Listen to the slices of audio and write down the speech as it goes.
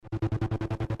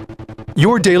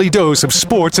Your daily dose of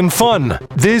sports and fun.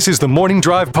 This is the Morning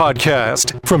Drive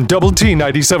Podcast from Double T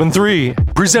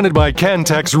 97.3, presented by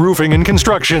Cantex Roofing and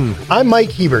Construction. I'm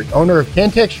Mike Hebert, owner of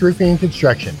Cantex Roofing and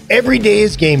Construction. Every day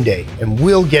is game day, and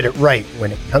we'll get it right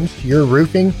when it comes to your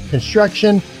roofing,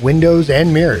 construction, windows,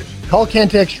 and mirrors. Call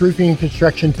Cantex Roofing and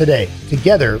Construction today.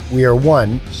 Together, we are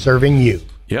one serving you.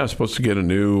 Yeah, I'm supposed to get a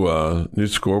new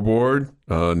scoreboard,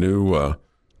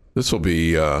 this will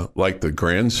be like the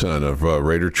grandson of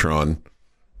Raidertron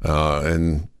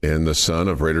and the son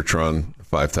of Raidertron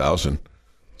 5000.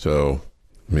 So,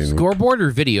 I mean, scoreboard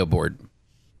or video board?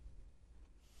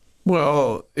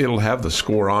 Well, it'll have the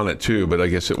score on it too, but I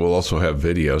guess it will also have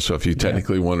video. So if you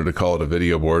technically wanted to call it a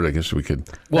video board, I guess we could.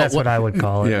 Well, that's what I would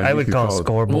call it. Yeah, I would call a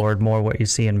scoreboard more what you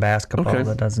see in basketball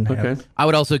that doesn't have. I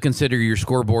would also consider your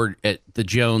scoreboard at the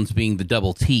Jones being the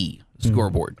Double T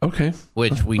scoreboard. Okay.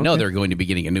 Which we know they're going to be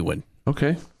getting a new one.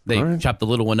 Okay. They chopped the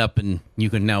little one up, and you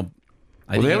can now.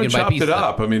 They haven't chopped it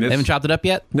up. I mean, they haven't chopped it up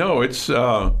yet. No, it's.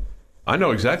 I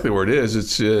know exactly where it is.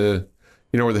 It's.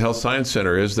 You know where the Health Science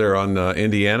Center is there on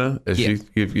Indiana. As you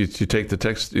take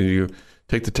the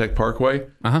Tech Parkway,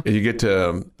 and you get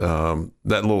to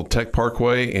that little Tech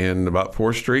Parkway and about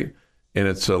 4th Street, and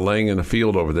it's laying in a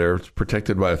field over there. It's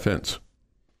protected by a fence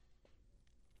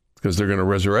because they're going to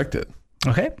resurrect it.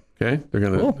 Okay. Okay. They're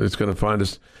going to. Cool. It's going to find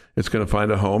us. It's going to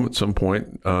find a home at some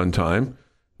point in time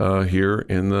here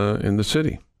in the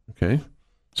city. Okay.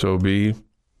 So be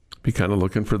kind of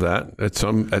looking for that at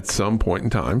some point in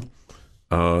time.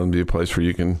 Be a place where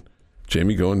you can,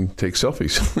 Jamie, go and take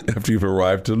selfies after you've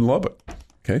arrived in Lubbock.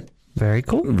 Okay. Very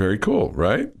cool. Very cool,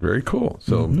 right? Very cool.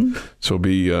 So so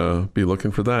be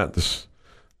looking for that. This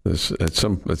at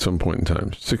some point in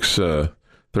time.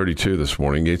 6:32 this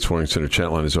morning. Gates Morning Center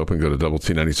chat line is open. Go to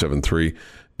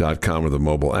doublet973.com or the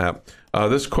mobile app.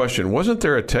 This question: wasn't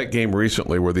there a Tech game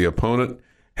recently where the opponent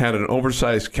had an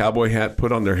oversized cowboy hat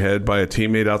put on their head by a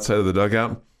teammate outside of the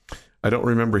dugout? I don't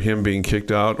remember him being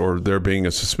kicked out or there being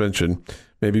a suspension,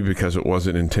 maybe because it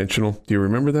wasn't intentional. Do you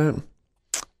remember that?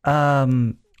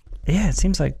 Yeah, it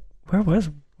seems like where was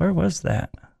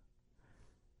that?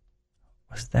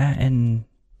 Was that in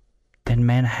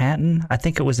Manhattan? I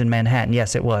think it was in Manhattan.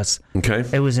 Yes, it was. Okay.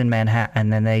 It was in Manhattan,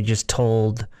 and then they just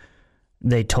told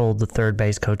the third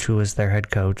base coach, who was their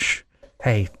head coach,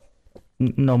 "Hey,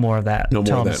 no more of that. Tell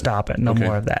them to stop it. No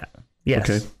more of that." Yes.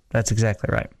 Okay. That's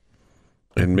exactly right.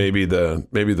 And maybe the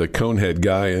conehead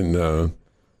guy in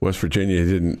West Virginia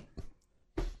didn't.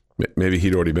 Maybe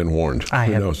he'd already been warned. I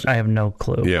have no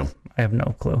clue. Yeah, I have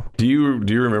no clue. Do you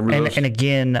remember those? And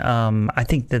again, I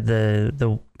think that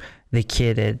the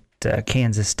kid at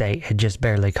Kansas State had just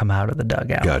barely come out of the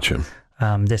dugout. Gotcha.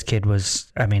 This kid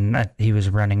was. I mean, he was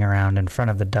running around in front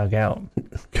of the dugout.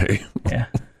 Okay. Yeah.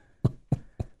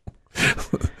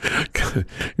 You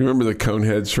remember the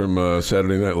Coneheads from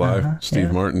Saturday Night Live?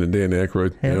 Steve Martin and Dan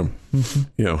Aykroyd? Yeah.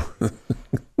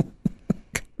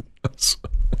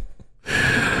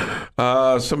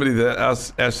 Yeah. Somebody that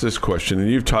asked this question, and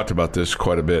you've talked about this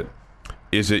quite a bit.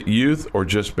 Is it youth or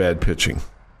just bad pitching?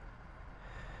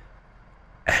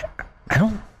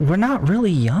 We're not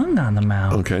really young on the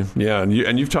mound. Okay. Yeah,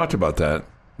 and you've talked about that.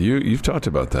 You've talked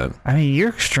about that. I mean, you're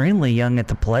extremely young at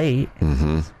the plate.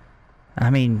 Mm-hmm. I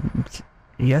mean,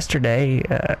 yesterday,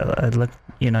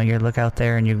 you look out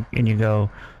there and you go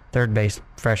third base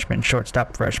freshman,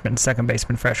 shortstop freshman, second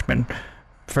baseman freshman,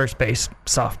 first base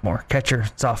sophomore, catcher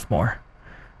sophomore.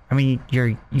 I mean,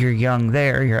 you're young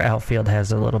there. Your outfield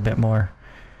has a little bit more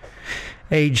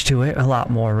age to it, a lot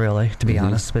more really, to be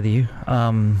honest with you,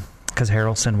 because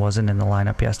Harrelson wasn't in the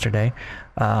lineup yesterday.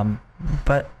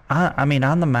 But I mean,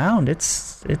 on the mound,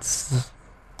 it's.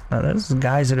 Those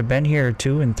guys that have been here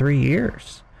 2 and 3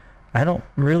 years. I don't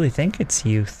really think it's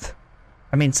youth.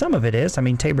 I mean, some of it is. I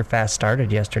mean, Tabor Fast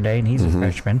started yesterday, and he's a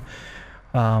freshman.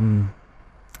 I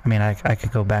mean, I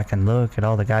could go back and look at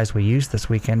all the guys we used this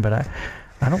weekend, but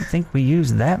I don't think we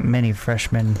used that many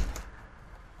freshmen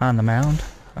on the mound.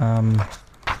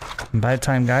 By the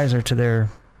time guys are to their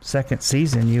second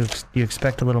season, you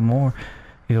expect a little more.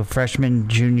 You go freshman,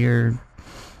 junior,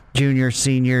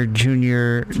 senior,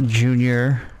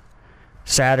 junior.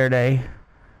 Saturday,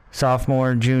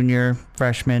 sophomore, junior,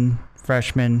 freshman,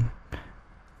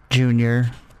 junior,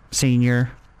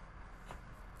 senior.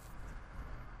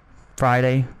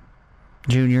 Friday,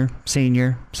 junior,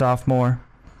 senior, sophomore,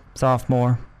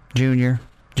 junior.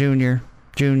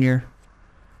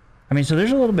 I mean, so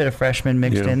there's a little bit of freshman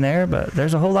mixed in there, but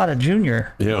there's a whole lot of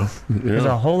junior. Yeah. There's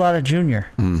a whole lot of junior.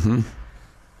 Mm-hmm.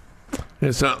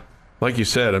 It's not, like you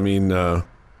said, I mean,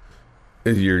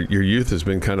 your youth has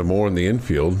been kind of more in the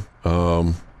infield.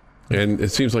 And it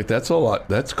seems like that's a lot.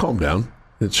 That's calmed down.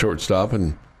 It's shortstop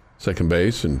and second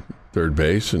base and third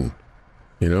base, and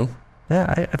Yeah,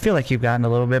 I feel like you've gotten a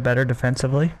little bit better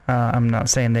defensively. I'm not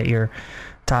saying that you're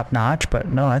top notch, but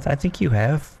no, I think you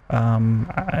have.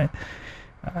 I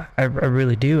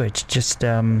really do. It's just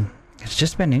been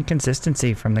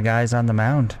inconsistency from the guys on the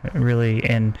mound, really,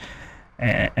 and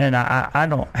I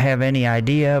don't have any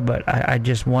idea, but I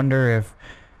just wonder if,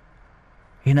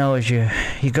 as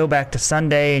you go back to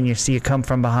Sunday and you see it come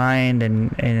from behind,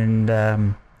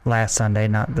 and last Sunday,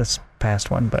 not this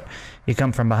past one, but you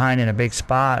come from behind in a big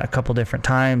spot a couple different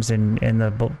times, and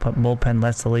the bullpen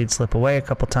lets the lead slip away a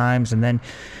couple times, and then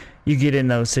you get in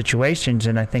those situations,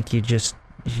 and I think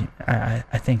I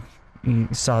think you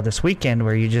saw this weekend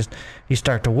where you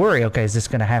start to worry, okay, is this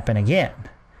going to happen again?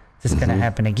 Is this going to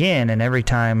happen again? And every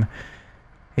time,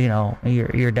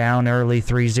 you're down early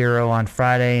 3-0 on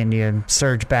Friday and you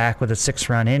surge back with a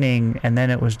 6-run inning, and then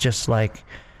it was just like,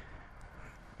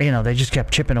 they just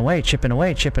kept chipping away.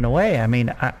 I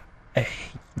mean,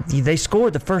 they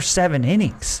scored the first 7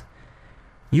 innings.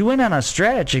 You went on a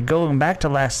stretch, going back to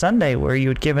last Sunday, where you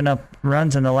had given up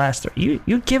runs in the last 3.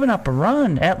 You'd given up a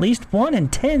run at least 1 in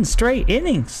 10 straight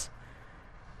innings.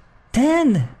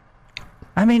 10.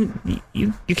 I mean,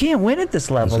 you can't win at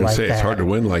this level like that. It's hard to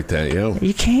win like that, yeah.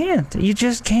 You can't. You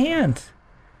just can't.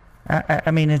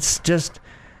 I mean, it's just,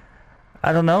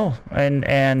 I don't know.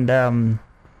 And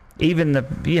even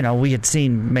we had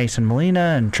seen Mason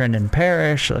Molina and Trendon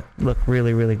Parrish look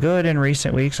really, really good in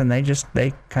recent weeks, and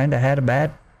they kind of had a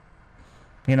bad,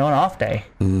 an off day.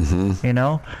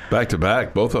 Back to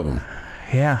back, both of them.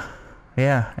 Yeah.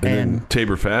 And then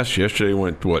Tabor Fast yesterday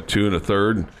went 2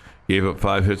 1/3, gave up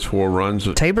 5 hits, 4 runs.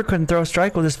 Tabor couldn't throw a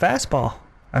strike with his fastball.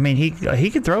 I mean, he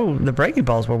could throw. The breaking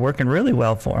balls were working really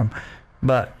well for him.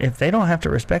 But if they don't have to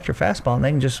respect your fastball and they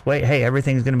can just wait, hey,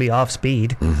 everything's going to be off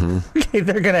speed,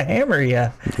 they're going to hammer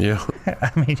you. Yeah.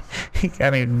 I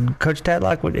mean, Coach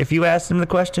Tadlock, if you asked him the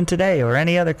question today, or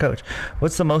any other coach,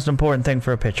 what's the most important thing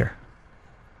for a pitcher?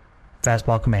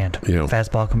 Fastball command. Yeah.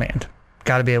 Fastball command.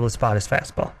 Got to be able to spot his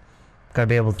fastball. Got to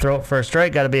be able to throw it for a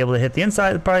strike.Got to be able to hit the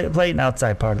inside part of the plate and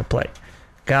outside part of the plate.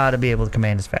 Got to be able to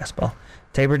command his fastball.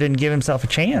 Tabor didn't give himself a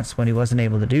chance when he wasn't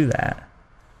able to do that.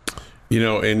 You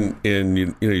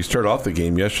start off the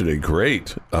game yesterday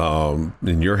great.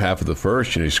 In your half of the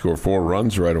first, you score 4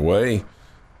 runs right away,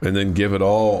 and then give it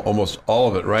almost all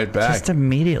of it right back. Just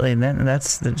immediately, and then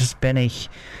that's just been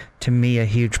to me, a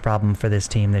huge problem for this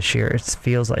team this year. It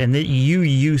feels like, and you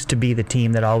used to be the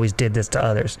team that always did this to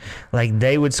others. Like,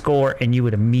 they would score, and you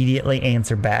would immediately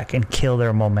answer back and kill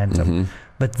their momentum.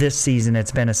 But this season,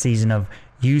 it's been a season of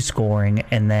you scoring,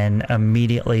 and then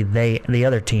immediately the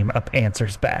other team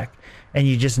answers back. And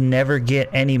you just never get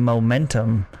any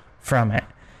momentum from it.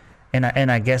 And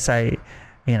I guess I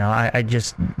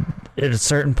just, at a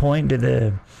certain point, do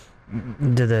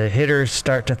the hitters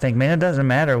start to think, man, it doesn't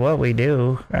matter what we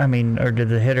do? I mean, or do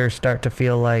the hitters start to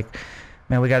feel like,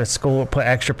 man, we got to score, put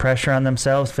extra pressure on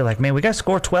themselves, feel like, man, we got to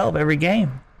score 12 every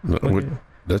game?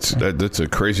 That's a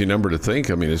crazy number to think.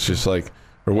 I mean, it's just like,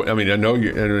 I know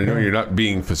you're not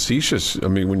being facetious. I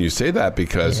mean, when you say that,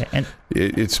 because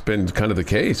it's been kind of the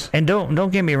case. And don't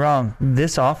get me wrong,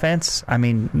 this offense, I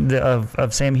mean,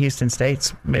 of Sam Houston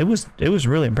State's, it was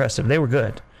really impressive. They were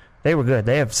good.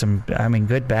 They have some,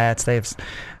 good bats.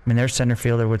 Their center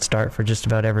fielder would start for just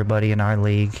about everybody in our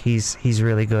league. He's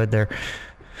really good. Their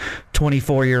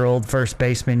 24-year-old first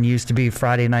baseman used to be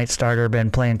Friday night starter, been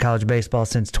playing college baseball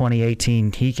since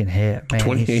 2018. He can hit, man.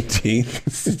 2018?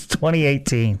 It's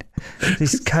 2018.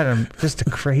 He's kind of just a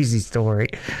crazy story.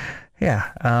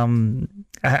 Yeah.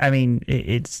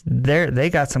 It's they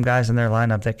got some guys in their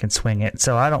lineup that can swing it,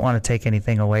 so I don't want to take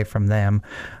anything away from them.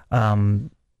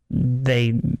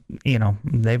 They've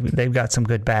got some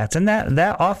good bats, and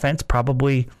that offense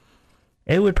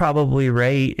would probably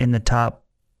rate in the top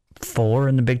 4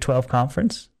 in the Big 12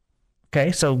 conference.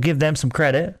 Okay, so give them some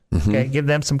credit. Okay, give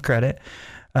them some credit.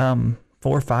 4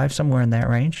 or 5, somewhere in that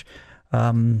range.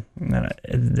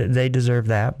 They deserve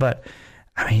that. But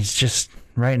it's just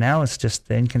right now, it's just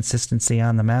the inconsistency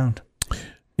on the mound.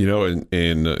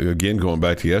 And again, going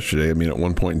back to yesterday, at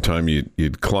one point in time,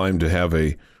 you'd climbed to have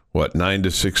a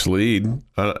 9-6 lead.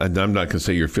 I'm not going to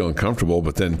say you're feeling comfortable,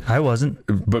 but then I wasn't.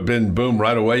 But then, boom!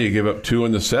 Right away, you give up 2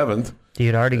 in the 7th.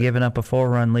 You'd already given up a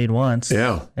 4-run lead once.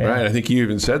 Yeah, right. I think you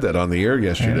even said that on the air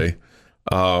yesterday.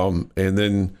 Yeah. And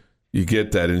then you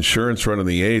get that insurance run in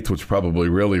the 8th, which probably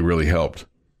really, really helped.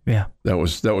 Yeah, that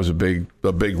was a big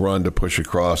run to push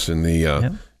across in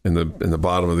the in the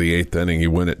bottom of the 8th inning. You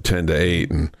win it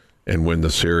 10-8, and and win the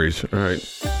series. All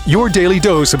right. Your daily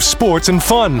dose of sports and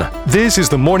fun. This is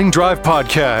the Morning Drive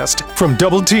Podcast from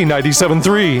Double T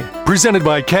 97.3, presented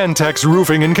by Cantex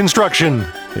Roofing and Construction.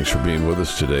 Thanks for being with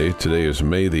us today. Today is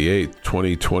May the 8th,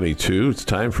 2022. It's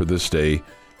time for this day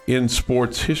in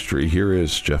sports history. Here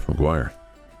is Jeff McGuire.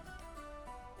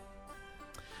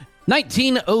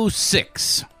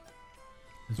 1906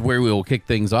 is where we will kick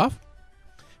things off.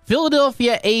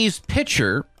 Philadelphia A's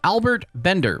pitcher Albert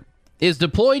Bender is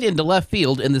deployed into left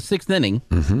field in the 6th inning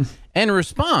and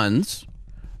responds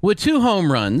with 2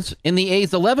 home runs in the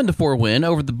A's 11-4 win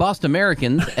over the Boston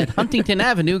Americans at Huntington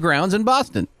Avenue grounds in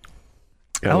Boston.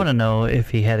 I want to know if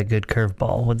he had a good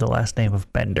curveball with the last name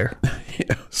of Bender.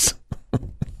 Yes.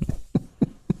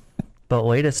 But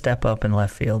way to step up in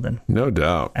left field and No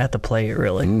doubt. at the plate,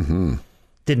 really.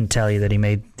 Didn't tell you that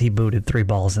he booted 3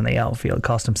 balls in the outfield,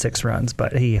 cost him 6 runs,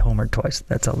 but he homered twice.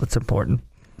 That's all that's important.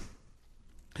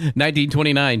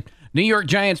 1929, New York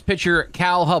Giants pitcher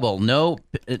Cal Hubble no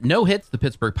hits the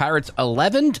Pittsburgh Pirates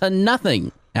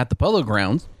 11-0 at the Polo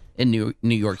Grounds in New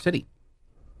York City.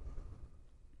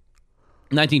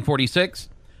 1946,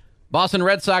 Boston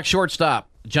Red Sox shortstop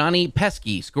Johnny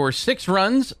Pesky scores 6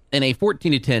 runs in a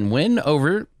 14-10 win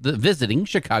over the visiting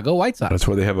Chicago White Sox. That's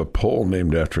why they have a pole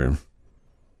named after him.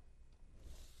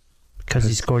 Because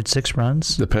he scored 6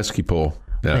 runs? The pesky pole.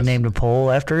 Yes. They named a pole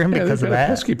after him because of that?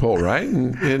 A pesky pole, right?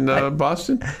 In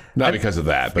Boston? Not because of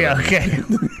that, but Yeah, okay.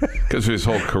 because of his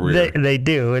whole career. They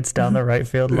do. It's down the right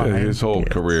field line. His whole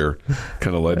career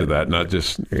kind of led to that. Not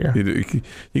just you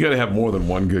got to have more than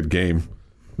one good game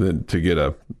than to get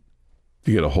a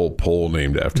whole pole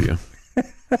named after you.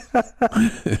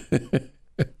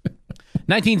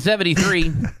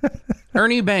 1973,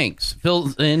 Ernie Banks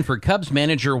fills in for Cubs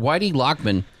manager Whitey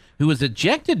Lockman, who was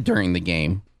ejected during the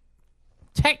game,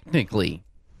 technically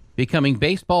becoming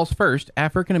baseball's first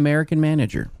African-American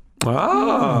manager.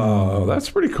 Oh, that's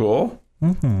pretty cool.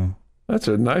 That's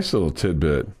a nice little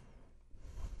tidbit.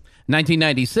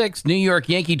 1996, New York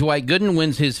Yankee Dwight Gooden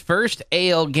wins his first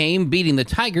AL game, beating the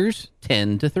Tigers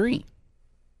 10-3.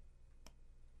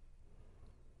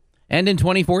 And in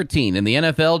 2014, in the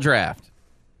NFL Draft,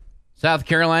 South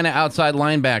Carolina outside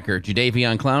linebacker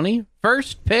Jadeveon Clowney,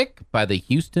 first pick by the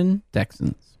Houston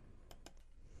Texans.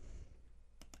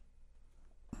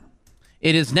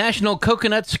 It is National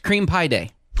Coconuts Cream Pie Day.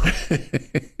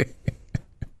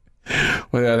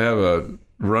 We got to have a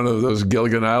run of those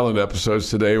Gilligan Island episodes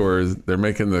today where they're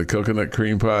making the coconut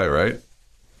cream pie, right?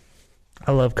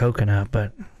 I love coconut,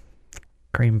 but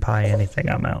cream pie, anything,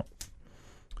 I'm out.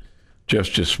 Jeff's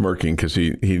just smirking because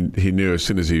he knew as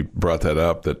soon as he brought that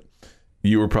up that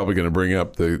you were probably going to bring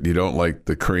up you don't like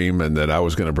the cream and that I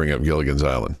was going to bring up Gilligan's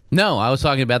Island. No, I was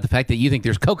talking about the fact that you think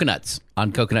there's coconuts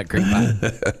on coconut cream pie.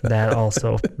 That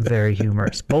also very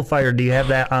humorous. Bullfighter, do you have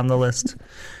that on the list?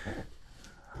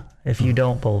 If you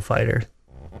don't, Bullfighter,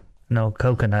 no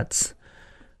coconuts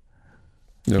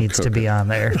needs to be on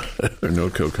there. No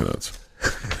coconuts.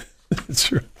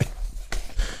 That's right.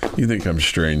 You think I'm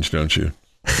strange, don't you?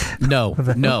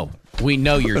 No. We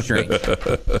know you're strange.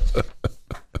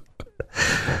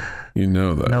 You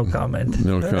know that. No comment.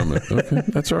 No comment. Okay,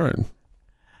 that's all right.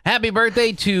 Happy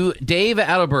birthday to Dave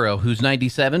Attenborough, who's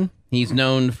 97. He's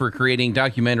known for creating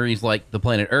documentaries like The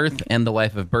Planet Earth and The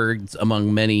Life of Birds,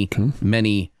 among many,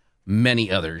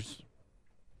 many others.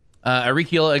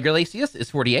 Enrique Iglesias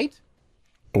is 48.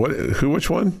 What? Who? Which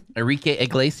one? Enrique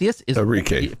Iglesias is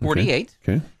 48.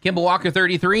 Okay. Kimball Walker,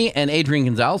 33, and Adrian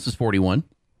Gonzalez is 41.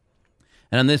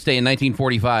 And on this day in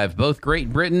 1945, both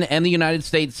Great Britain and the United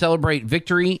States celebrate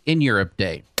Victory in Europe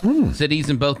Day. Cities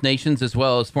in both nations, as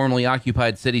well as formerly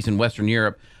occupied cities in Western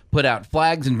Europe, put out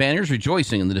flags and banners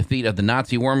rejoicing in the defeat of the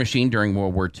Nazi war machine during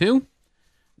World War II.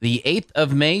 The 8th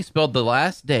of May spelled the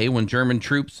last day when German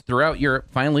troops throughout Europe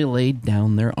finally laid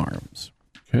down their arms.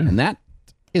 Okay. And that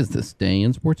is this day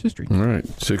in sports history. All right.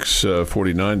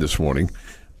 6:49 this morning.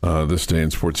 This day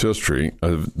in sports history.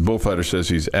 Bullfighter says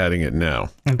he's adding it now.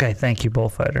 Okay, thank you,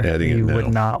 Bullfighter. You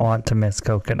would not want to miss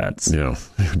coconuts. Yeah,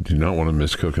 you do not want to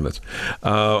miss coconuts.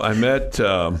 I met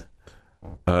a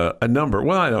number.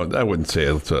 Well, I wouldn't say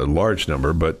it's a large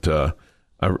number, but I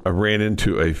ran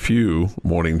into a few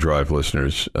Morning Drive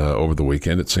listeners over the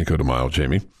weekend at Cinco de Mayo,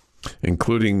 Jamie,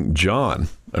 including John.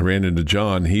 I ran into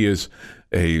John. He is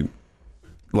every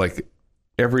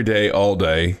day, all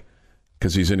day,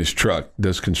 because he's in his truck,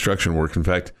 does construction work. In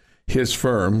fact, his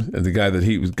firm and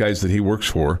the guys that he works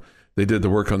for, they did the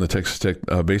work on the Texas Tech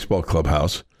baseball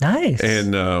clubhouse. Nice.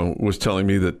 And was telling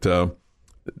me that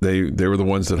they were the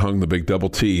ones that hung the big double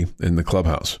T in the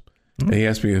clubhouse. And he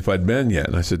asked me if I'd been yet,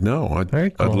 and I said no.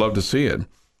 I'd love to see it.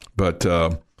 But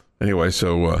anyway,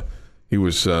 so he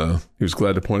was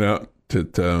glad to point out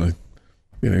that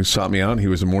he sought me out. He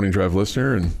was a Morning Drive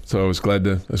listener, and so I was glad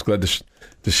to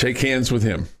shake hands with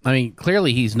him. I mean,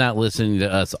 clearly he's not listening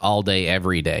to us all day,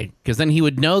 every day, because then he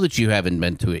would know that you haven't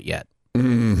been to it yet.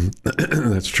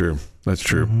 That's true. That's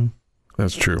true. Mm-hmm.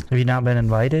 That's true. Have you not been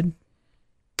invited?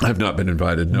 I've not been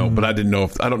invited, no. But I didn't know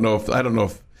I don't know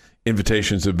if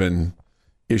invitations have been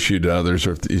issued to others,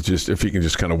 or if you can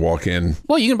just kind of walk in.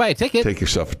 Well, you can buy a ticket. Take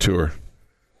yourself a tour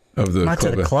of the Not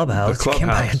to the clubhouse. The clubhouse. You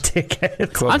can buy a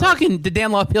ticket. I'm talking to Dan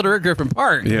Field at Griffin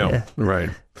Park. Yeah, right.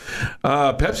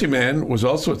 Pepsi Man was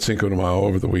also at Cinco de Mayo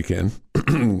over the weekend,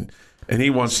 and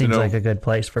he wants to know. Seems like a good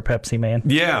place for Pepsi Man.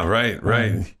 Yeah,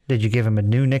 right. Did you give him a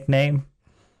new nickname?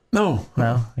 No,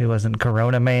 he wasn't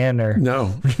Corona Man or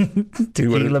no.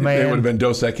 Tequila Man. It would have been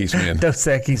Dos Equis Man. Dos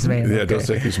Equis Man. Yeah, okay. Dos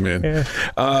Equis Man.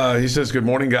 Yeah. He says, "Good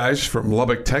morning, guys, from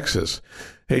Lubbock, Texas.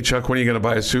 Hey, Chuck, when are you going to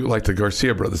buy a suit like the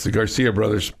Garcia brothers? The Garcia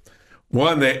brothers,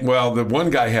 the one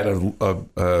guy had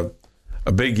a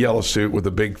big yellow suit with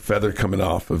a big feather coming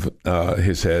off of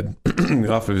his head,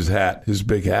 off of his hat, his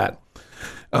big hat.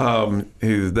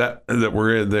 That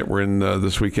we're in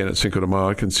this weekend at Cinco de Mayo.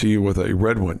 I can see you with a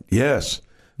red one. Yes."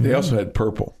 They also had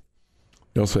purple.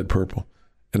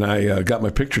 And I got my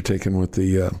picture taken with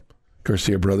the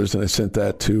Garcia brothers, and I sent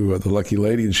that to the lucky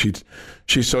lady, and she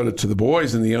showed it to the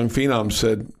boys, and the young phenom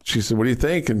said, "What do you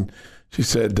think?" And she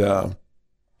said,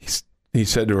 he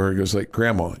said to her, he goes like,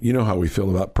 "Grandma, you know how we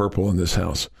feel about purple in this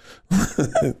house."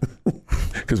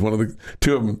 Because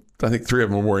two of them, I think three of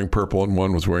them were wearing purple, and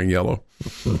one was wearing yellow.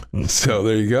 So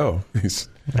there you go.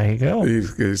 There you go. He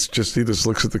just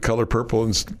looks at the color purple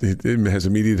and he has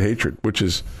immediate hatred, which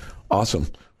is awesome.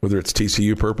 Whether it's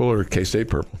TCU purple or K-State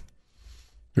purple,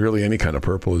 really any kind of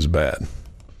purple is bad.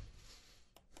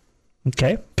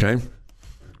 Okay.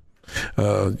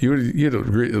 You'd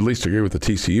at least agree with the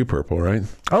TCU purple, right?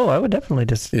 Oh, I would definitely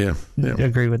just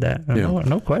agree with that. Yeah.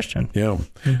 No question. Yeah.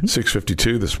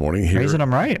 6:52 this morning here. Raising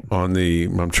them right.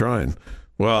 I'm trying.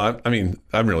 Well, I mean,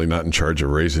 I'm really not in charge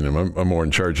of raising them. I'm more in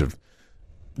charge of.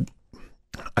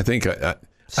 I think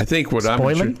what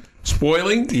Spoiling?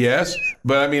 Spoiling, yes,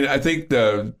 but I mean, I think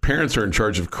the parents are in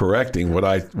charge of correcting what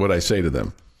I say to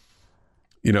them.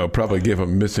 Probably give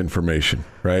them misinformation,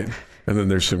 right? And then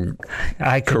there's some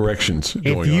corrections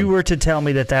going on. If you were to tell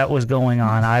me that was going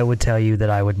on, I would tell you that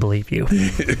I would believe you.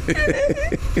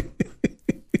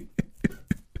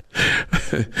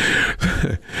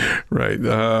 Right.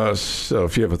 So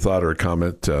if you have a thought or a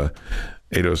comment,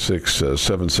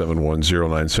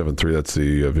 806-771-0973. That's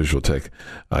the Visual Tech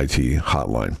IT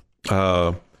hotline.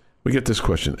 We get this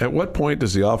question. At what point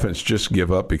does the offense just give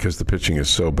up because the pitching is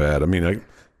so bad? I mean,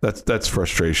 that's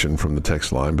frustration from the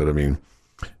text line, but I mean,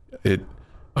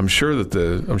 I'm sure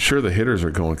the hitters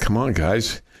are going, "Come on,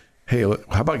 guys. Hey,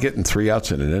 how about getting 3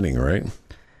 outs in an inning, right?"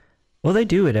 Well, they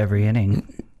do it every inning.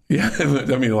 Yeah, I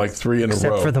mean, like 3 in a row.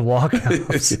 Except for the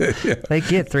walkouts. Yeah. They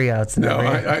get 3 outs in every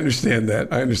inning. I understand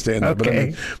that.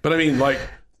 Okay. But I mean, like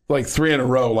 3 in a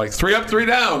row, like 3 up, 3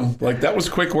 down. Like that was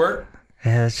quick work.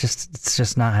 Yeah, it's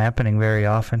just not happening very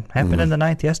often. Happened in the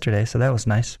 9th yesterday, so that was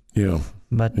nice. Yeah.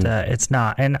 But it's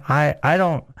not. And I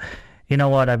don't, you know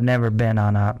what, I've never been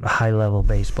on a high-level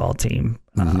baseball team.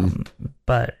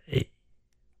 But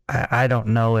I don't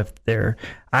know if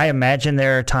I imagine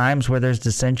there are times where there's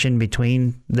dissension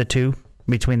between the two,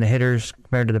 between the hitters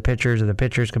compared to the pitchers or the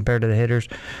pitchers compared to the hitters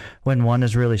when one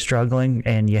is really struggling,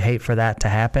 and you hate for that to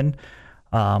happen.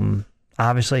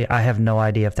 Obviously, I have no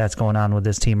idea if that's going on with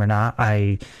this team or not.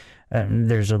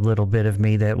 There's a little bit of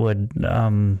me that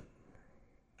wouldn't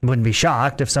be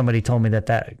shocked if somebody told me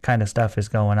that kind of stuff is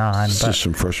going on. It's just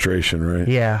some frustration, right?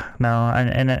 Yeah, no,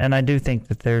 and I do think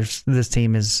that this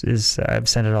team is I've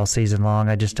said it all season long.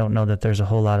 I just don't know that there's a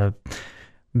whole lot of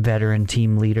veteran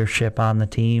team leadership on the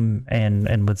team,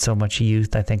 and with so much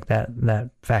youth, I think that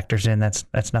factors in. That's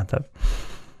not the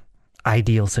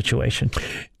ideal situation.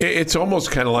 It's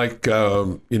almost kind of like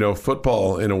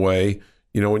football in a way.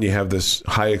 When you have this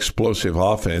high explosive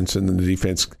offense and then the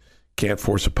defense can't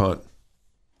force a punt.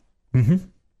 Mm-hmm.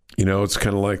 It's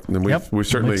kind of like, and we've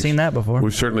certainly seen that before.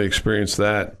 We've certainly experienced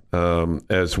that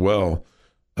as well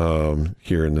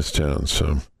here in this town.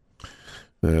 So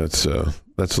that's a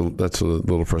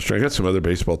little frustrating. I got some other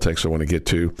baseball texts I want to get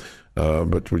to,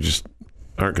 but we just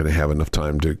aren't going to have enough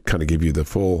time to kind of give you the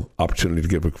full opportunity to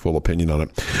give a full opinion on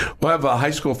it. We'll have a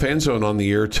high school fan zone on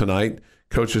the air tonight.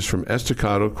 Coaches from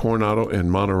Estacado, Coronado,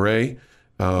 and Monterey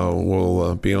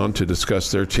will be on to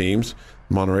discuss their teams.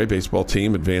 Monterey baseball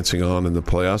team advancing on in the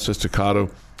playoffs. Estacado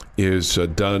is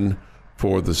done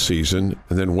for the season.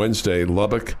 And then Wednesday,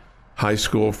 Lubbock High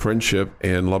School, Friendship,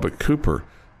 and Lubbock Cooper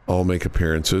all make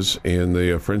appearances, and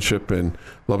the Friendship and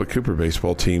Lubbock Cooper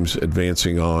baseball teams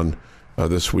advancing on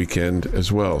this weekend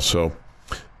as well. So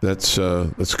that's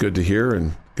good to hear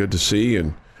and good to see,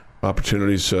 and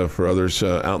opportunities for others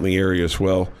out in the area as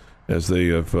well as they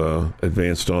have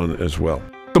advanced on as well.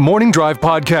 The Morning Drive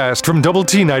podcast from Double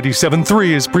T 97.3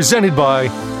 is presented by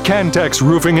Cantex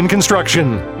Roofing and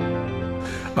Construction.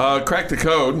 Crack the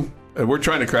code. We're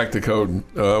trying to crack the code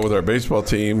with our baseball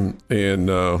team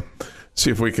and see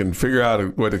if we can figure out a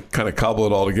way to kind of cobble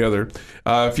it all together.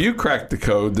 If you cracked the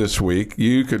code this week,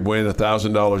 you could win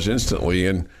 $1,000 instantly.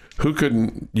 And who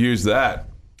couldn't use that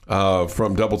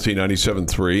from Double T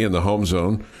 97.3 in the home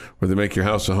zone, where they make your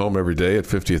house a home every day at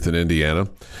 50th and Indiana.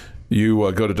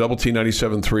 You go to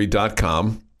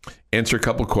doublet97.3.com, answer a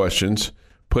couple questions,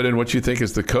 put in what you think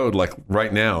is the code, like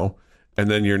right now, and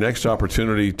then your next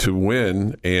opportunity to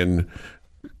win and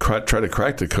try to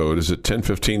crack the code is at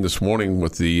 10:15 this morning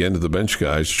with the end of the bench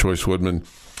guys, Choice Woodman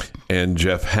and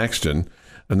Jeff Haxton.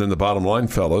 And then the bottom line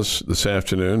fellas this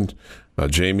afternoon,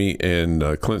 Jamie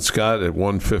and Clint Scott at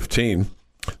 1:15.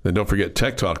 Then don't forget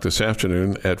Tech Talk this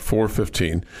afternoon at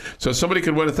 4:15. So somebody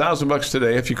could win $1,000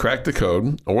 today if you crack the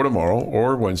code, or tomorrow,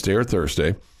 or Wednesday, or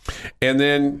Thursday. And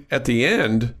then at the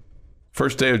end,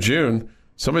 first day of June,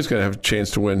 somebody's going to have a chance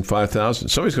to win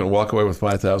 $5,000. Somebody's going to walk away with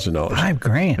 $5,000.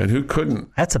 $5,000. And who couldn't?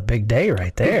 That's a big day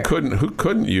right there. Who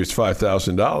couldn't use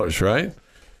 $5,000, right?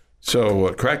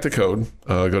 So crack the code.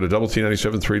 Go to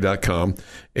doublet97.3.com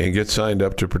and get signed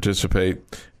up to participate,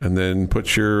 and then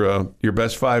put your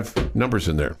best 5 numbers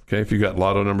in there. Okay, if you got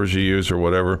lotto numbers you use or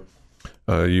whatever,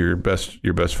 your best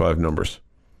 5 numbers.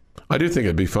 I do think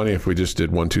it'd be funny if we just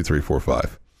did 1, 2, 3, 4,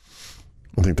 5.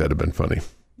 I think that'd have been funny.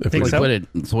 If think so?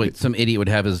 So some idiot would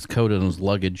have his code in his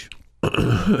luggage.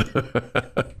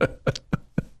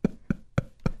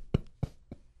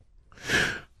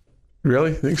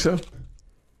 Really? Think so?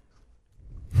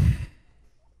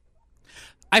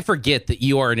 I forget that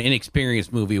you are an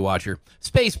inexperienced movie watcher.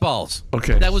 Spaceballs.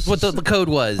 Okay. That was what the code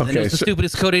was. Okay, and it was the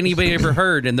stupidest code anybody ever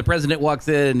heard. And the president walks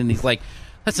in and he's like,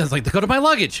 that sounds like the code of my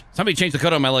luggage. Somebody changed the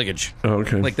code on my luggage. Oh,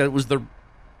 okay. Like that was the...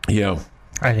 Yeah.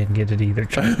 I didn't get it either,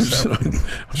 Chuck. So.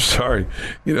 I'm sorry.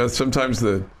 You know, sometimes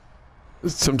the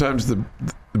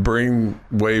brain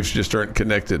waves just aren't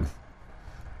connected.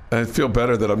 I feel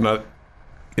better that I'm not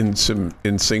in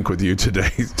sync with you today.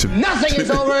 Nothing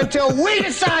is over until we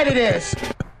decide it is.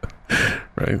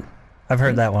 Right. I've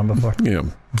heard that one before. Yeah.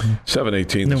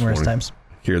 7:18 Numerous times.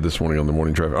 Here this morning on the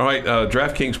Morning Drive. All right.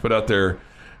 DraftKings put out their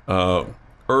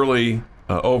early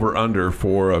over-under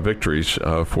for victories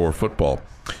for football.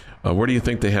 Where do you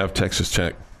think they have Texas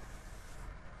Tech?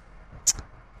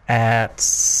 At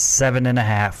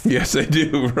 7.5. Yes, they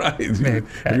do. Right.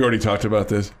 Have you already talked about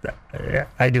this?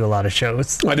 I do a lot of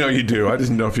shows. I know you do. I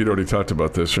didn't know if you'd already talked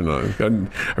about this or not.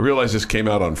 I realized this came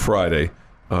out on Friday.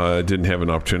 I didn't have an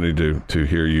opportunity to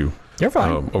hear you. You're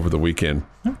fine. Over the weekend,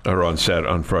 or on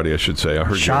Friday, I should say. I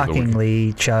heard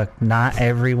shockingly, Chuck, not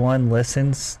everyone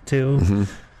listens to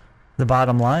the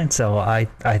bottom line, so I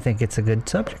think it's a good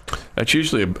subject. That's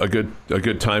usually a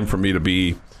good time for me to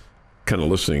be kind of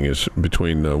listening, is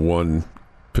between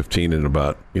 1:15 and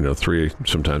about 3.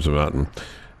 Sometimes I'm out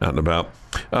and about.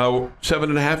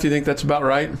 7.5. Do you think that's about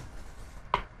right?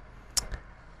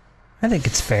 I think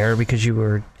it's fair because you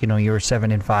were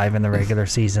 7-5 in the regular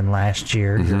season last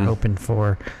year. You're hoping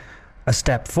for a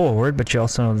step forward, but you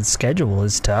also know the schedule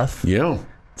is tough. Yeah,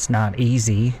 it's not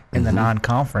easy in the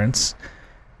non-conference.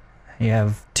 You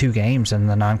have 2 games in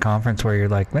the non-conference where you're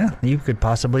like, well, you could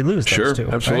possibly lose those 2.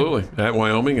 Sure, absolutely. Right? At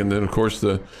Wyoming, and then, of course,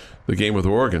 the game with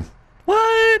Oregon.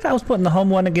 What? I was putting the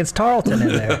home one against Tarleton in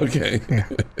there. Okay. Yeah.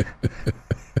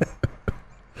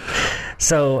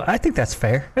 So I think that's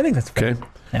fair. Okay.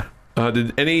 Yeah.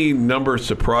 Did any number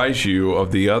surprise you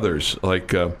of the others?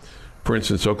 Like, for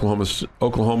instance, Oklahoma's at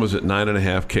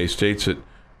 9.5, K-State's at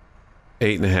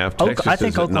 8.5. Texas I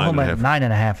think is Oklahoma at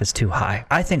 9.5 is too high.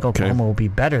 I think Oklahoma will be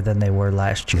better than they were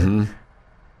last year.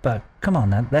 But come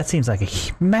on, that seems like a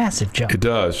massive jump. It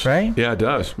does, right? Yeah, it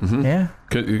does. Yeah,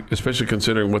 especially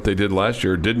considering what they did last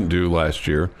year, didn't do last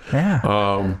year. Yeah.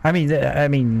 I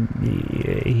mean,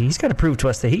 he's got to prove to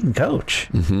us that he can coach.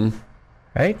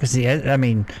 Right? Because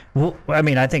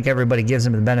I think everybody gives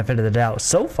him the benefit of the doubt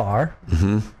so far,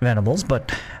 Venables.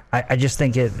 But I just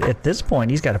think at this point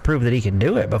he's got to prove that he can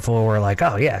do it before we're like,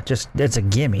 oh yeah, just it's a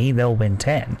gimme. They'll win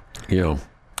 10. Yeah.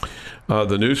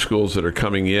 The new schools that are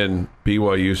coming in: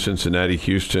 BYU, Cincinnati,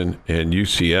 Houston, and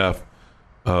UCF.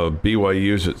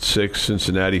 BYU's at 6,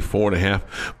 Cincinnati 4.5.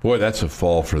 Boy, that's a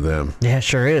fall for them. Yeah,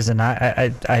 sure is. And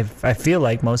I feel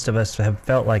like most of us have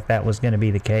felt like that was going to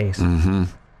be the case.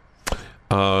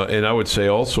 And I would say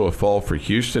also a fall for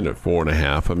Houston at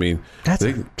 4.5. I mean, that's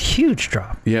a huge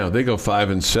drop. Yeah, they go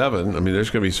 5-7. I mean, there's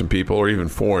going to be some people, or even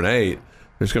 4-8.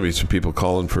 There's going to be some people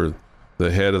calling for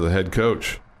the head of the head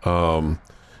coach.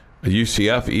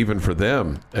 UCF, even for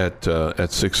them at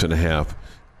 6.5,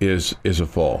 is a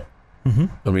fall. Mm-hmm.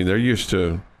 I mean, they're used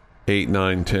to 8,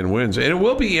 9, 10 wins, and it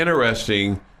will be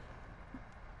interesting,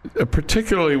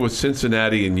 particularly with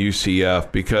Cincinnati and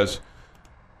UCF, because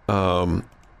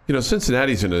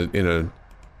Cincinnati's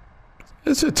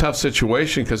it's a tough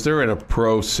situation because they're in a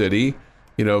pro city,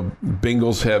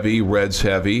 Bengals heavy, Reds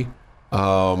heavy,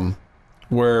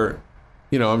 where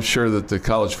I'm sure that the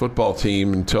college football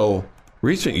team until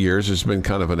recent years has been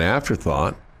kind of an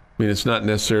afterthought. I mean, it's not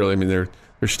necessarily. I mean, their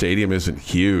stadium isn't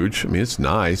huge. I mean, it's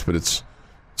nice, but it's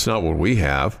not what we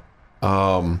have.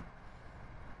 And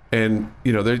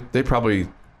they probably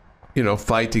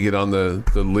fight to get on the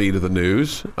lead of the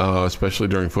news, especially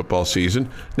during football season.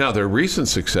 Now, their recent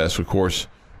success, of course,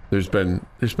 there's been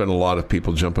a lot of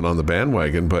people jumping on the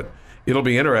bandwagon, but it'll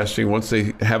be interesting once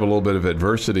they have a little bit of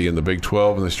adversity in the Big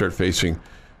 12 and they start facing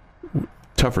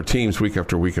tougher teams week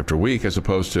after week after week, as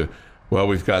opposed to, well,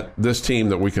 we've got this team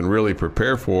that we can really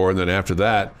prepare for, and then after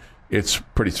that, it's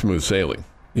pretty smooth sailing.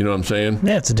 You know what I'm saying?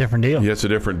 Yeah, it's a different deal. Yeah, it's a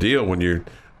different deal when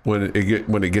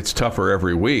it gets tougher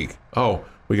every week. Oh,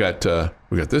 we got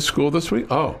this school this week.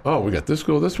 Oh, we got this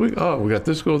school this week. Oh, we got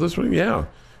this school this week. Yeah.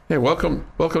 Hey, welcome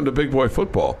to Big Boy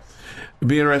football. It'd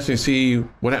be interesting to see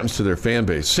what happens to their fan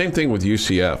base. Same thing with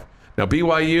UCF. Now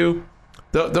BYU,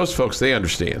 those folks, they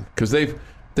understand because they've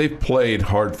played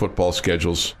hard football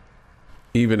schedules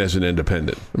even as an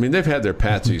independent. I mean, they've had their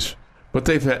patsies, but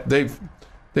they've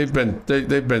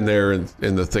been there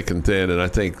in the thick and thin, and I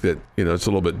think that it's a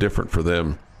little bit different for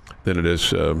them than it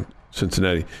is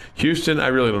Cincinnati. Houston, I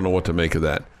really don't know what to make of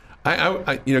that.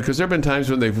 I because there have been times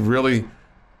when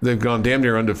they've gone damn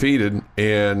near undefeated,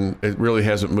 and it really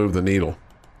hasn't moved the needle.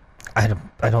 I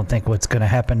don't think what's going to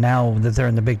happen now that they're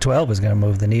in the Big 12 is going to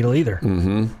move the needle either.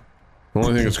 Mm-hmm. The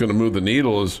only thing that's going to move the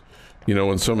needle is,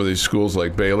 when some of these schools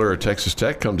like Baylor or Texas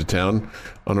Tech come to town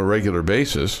on a regular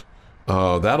basis.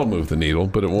 That'll move the needle,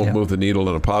 but it won't move the needle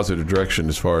in a positive direction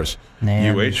as far as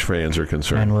UH fans are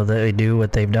concerned. And will they do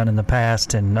what they've done in the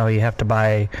past? And you have to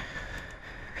buy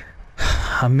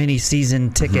a mini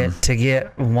season ticket to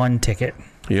get one ticket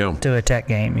to a Tech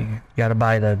game. You got to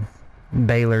buy the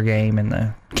Baylor game and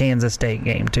the Kansas State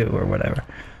game too, or whatever.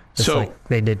 Just like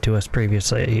they did to us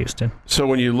previously at Houston. So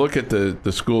when you look at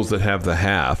the schools that have the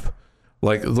half,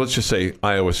 like let's just say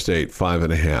Iowa State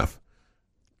 5.5.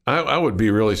 I would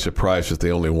be really surprised if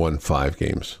they only won 5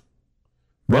 games.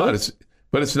 Really?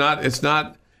 But it's not.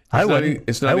 I wouldn't.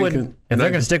 If they're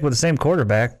going to stick with the same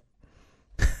quarterback.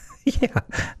 Yeah.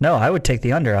 No, I would take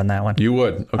the under on that one. You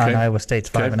would? Okay. On Iowa State's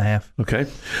 5.5. Okay.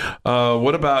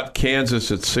 What about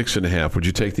Kansas at 6.5? Would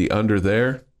you take the under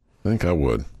there? I think I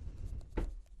would.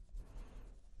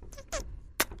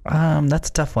 That's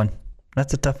a tough one.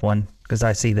 That's a tough one because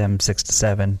I see them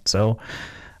 6-7. So,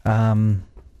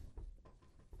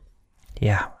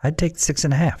 yeah, I'd take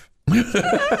 6.5.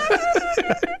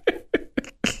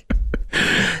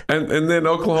 and then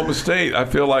Oklahoma State, I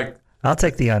feel like I'll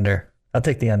take the under. I'll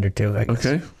take the under too, I guess.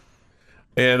 Okay.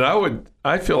 And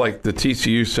I feel like the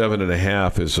TCU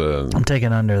 7.5 is I'm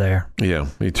taking under there. Yeah,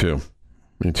 me too.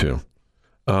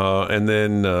 And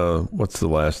then what's the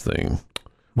last thing?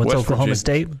 What's West Oklahoma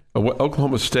State?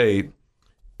 Oklahoma State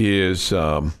is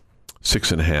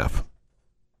 6.5.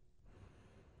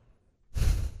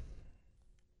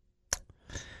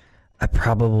 I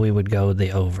probably would go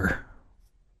the over.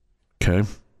 Okay.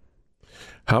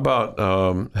 How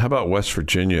about West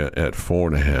Virginia at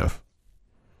 4.5?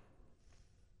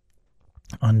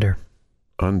 Under.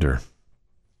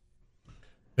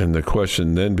 And the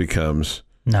question then becomes,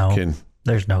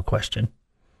 there's no question.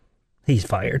 He's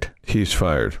fired. Okay. He's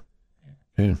fired.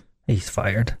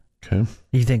 Okay.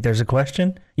 You think there's a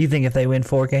question? You think if they win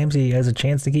 4 games, he has a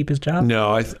chance to keep his job?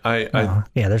 No,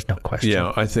 yeah, there's no question.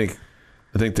 Yeah, I think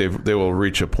they will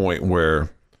reach a point where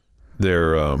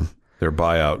their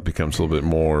buyout becomes a little bit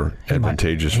more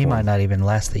advantageous. He might not even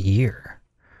last the year.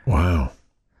 Wow.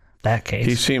 That case.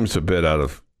 He seems a bit out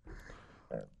of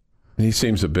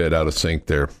sync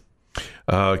there.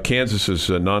 Kansas's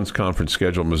non-conference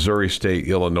schedule: Missouri State,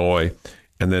 Illinois,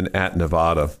 and then at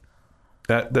Nevada.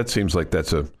 That seems like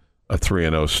that's a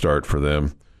 3-0 start for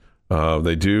them.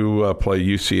 They do play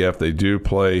UCF. They do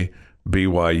play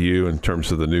BYU in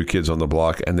terms of the new kids on the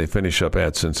block, and they finish up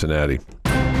at Cincinnati.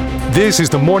 This is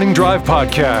the Morning Drive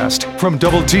Podcast from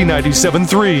Double T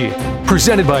 97.3,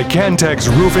 presented by Cantex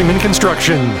Roofing and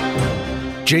Construction.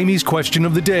 Jamie's question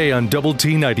of the day on Double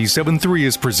T 97.3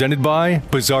 is presented by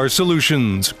Bizarre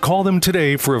Solutions. Call them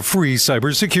today for a free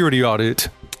cybersecurity audit.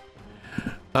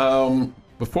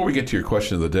 Before we get to your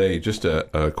question of the day, just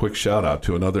a quick shout out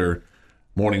to another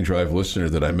Morning Drive listener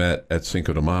that I met at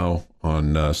Cinco de Mayo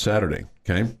on Saturday.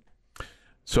 Okay,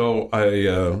 so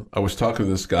I was talking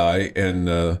to this guy,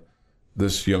 and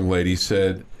this young lady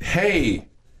said, "Hey,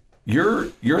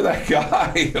 you're that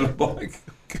guy," and I'm like,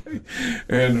 "Okay."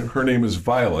 And her name is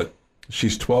Violet.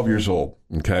 She's 12 years old.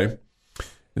 Okay,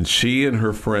 and she and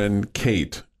her friend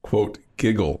Kate quote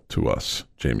giggle to us,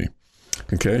 Jamie.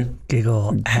 Okay,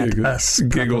 Giggle at us.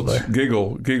 Giggle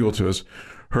to us.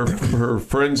 Her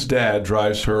friend's dad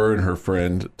drives her and her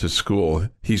friend to school.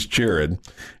 He's Jared.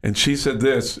 And she said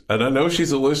this, and I know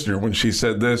she's a listener. When she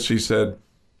said this, she said,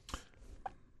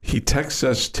 he texts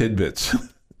us tidbits.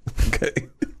 Okay.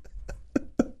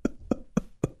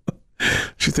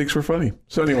 She thinks we're funny.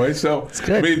 So anyway, It's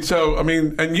good.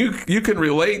 And you can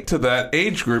relate to that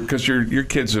age group because your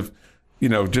kids have,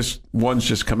 one's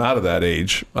just come out of that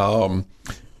age.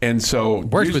 And so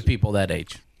Works with people that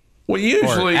age. Well,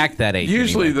 usually or act that age.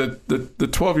 Usually, anyway. the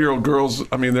 12-year-old girls.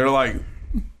 I mean,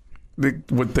 they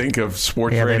would think of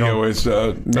sports radio as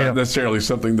not necessarily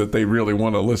something that they really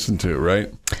want to listen to,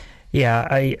 right? Yeah,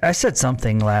 I said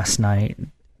something last night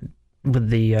with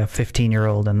the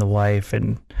 15-year-old and the wife,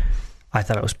 and I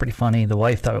thought it was pretty funny. The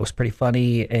wife thought it was pretty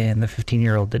funny, and the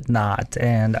 15-year-old did not.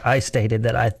 And I stated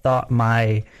that I thought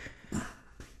my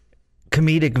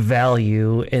comedic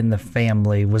value in the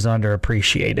family was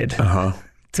underappreciated. Uh-huh.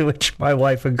 To which my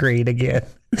wife agreed again.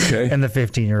 Okay. And the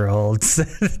 15-year-old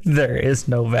said, there is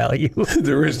no value.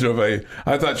 There is no value.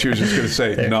 I thought she was just going to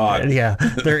say not. Yeah,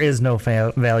 there is no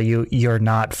value. You're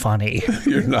not funny.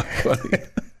 You're not funny.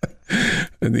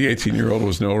 And the 18-year-old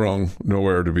was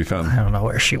nowhere to be found. I don't know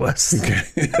where she was.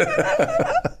 Okay.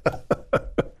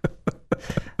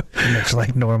 Much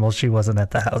like normal, she wasn't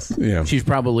at the house. Yeah. She's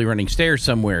probably running stairs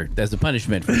somewhere as a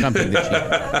punishment for something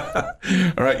that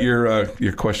she... All right,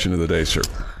 your question of the day, sir.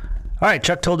 All right,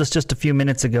 Chuck told us just a few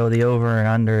minutes ago the over and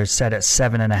under is set at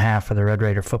 7.5 for the Red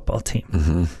Raider football team.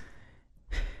 Mm-hmm.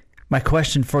 My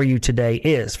question for you today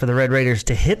is, for the Red Raiders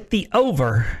to hit the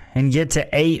over and get to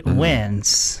 8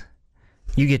 wins,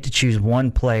 you get to choose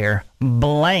one player.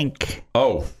 Blank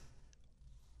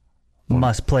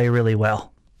must play really well.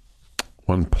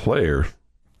 One player,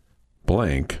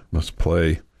 blank, must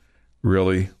play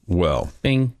really well.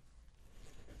 Bing.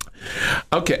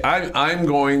 Okay, I'm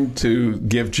going to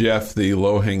give Jeff the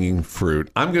low-hanging fruit.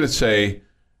 I'm going to say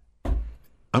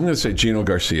Gino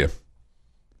Garcia,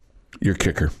 your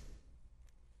kicker.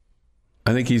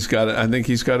 I think he's got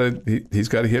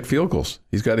to hit field goals.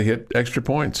 He's got to hit extra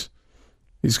points.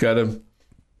 He's got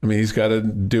to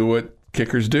do what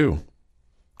kickers do.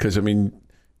 Because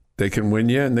they can win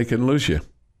you and they can lose you.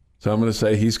 So I'm going to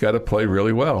say he's got to play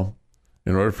really well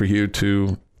in order for you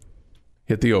to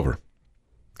hit the over.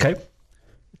 Okay.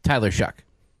 Tyler Shuck.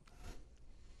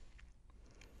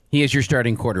 He is your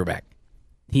starting quarterback.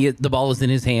 The ball is in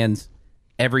his hands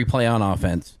every play on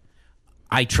offense.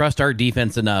 I trust our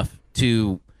defense enough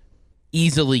to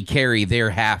easily carry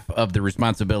their half of the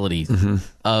responsibilities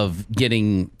of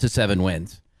getting to 7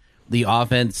 wins. The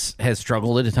offense has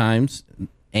struggled at times,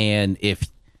 and if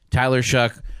Tyler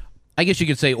Shuck, I guess you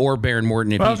could say, or Baron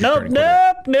Morton. If he's your starting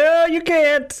quarterback. No, you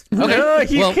can't. Okay. No,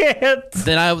 you can't.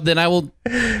 Then I will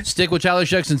stick with Tyler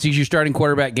Shuck since he's your starting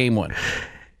quarterback game 1.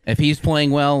 If he's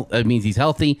playing well, it means he's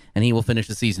healthy, and he will finish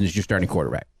the season as your starting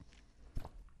quarterback.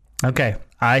 Okay.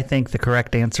 I think the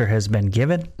correct answer has been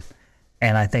given,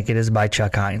 and I think it is by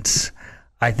Chuck Heinz.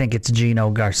 I think it's Gino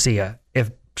Garcia.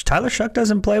 If Tyler Shuck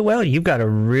doesn't play well, you've got a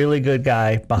really good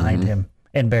guy behind him.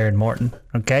 And Baron Morton,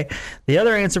 okay? The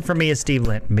other answer for me is Steve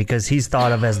Linton because he's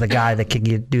thought of as the guy that can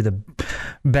do the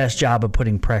best job of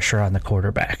putting pressure on the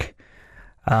quarterback.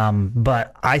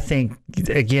 But I think,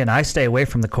 again, I stay away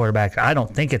from the quarterback. I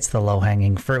don't think it's the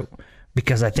low-hanging fruit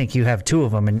because I think you have 2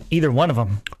 of them, and either one of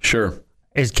them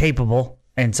is capable,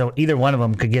 and so either one of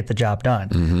them could get the job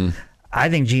done. I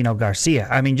think Gino Garcia.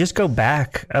 Just go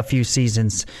back a few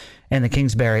seasons in the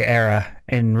Kingsbury era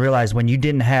and realize when you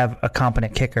didn't have a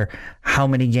competent kicker, how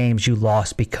many games you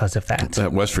lost because of that.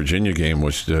 That West Virginia game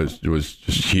was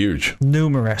just huge.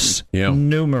 Numerous.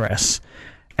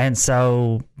 And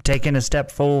so taking a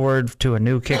step forward to a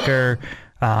new kicker,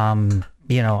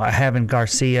 having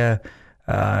Garcia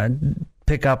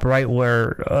pick up right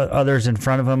where others in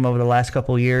front of him over the last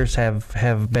couple of years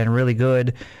have been really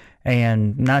good.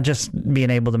 And not just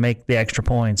being able to make the extra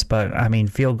points, but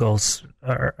field goals.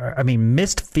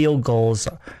 Missed field goals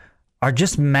are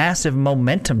just massive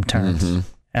momentum turns.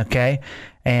 Okay,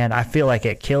 And I feel like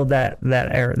it killed that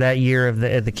era, that year of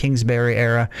the Kingsbury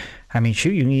era. I mean,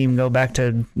 shoot, you can even go back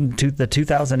to the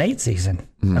 2008 season,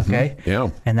 okay? Yeah.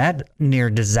 And that near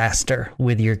disaster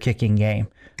with your kicking game,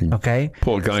 okay?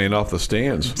 Pull a guy in off the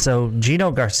stands. So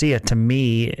Gino Garcia, to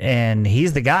me, and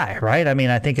he's the guy, right? I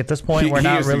mean, I think at this point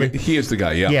he is the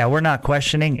guy, yeah. Yeah, we're not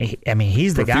questioning. I mean,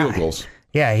 he's the guy. Field goals.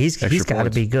 Yeah, he's got to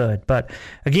be good. But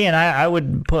again, I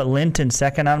would put Linton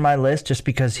second on my list just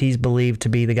because he's believed to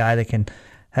be the guy that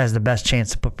has the best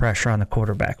chance to put pressure on the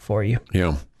quarterback for you.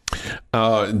 Yeah.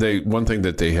 One thing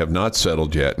that they have not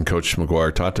settled yet, and Coach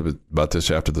McGuire talked about this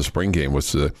after the spring game,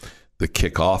 was the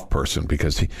kickoff person,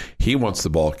 because he wants the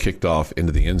ball kicked off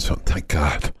into the end zone. Thank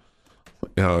God.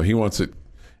 He wants it,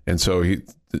 and so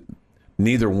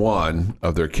neither one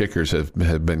of their kickers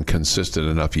have been consistent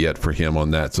enough yet for him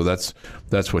on that. So that's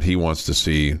what he wants to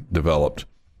see developed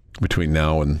between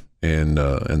now and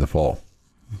the fall.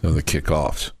 The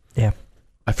kickoffs. Yeah.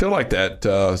 I feel like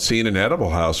that scene in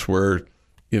Edible House where,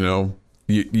 Otter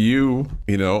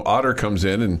comes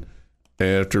in and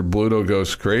after Bluto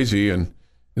goes crazy and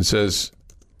says,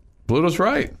 Bluto's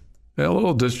right. Yeah, a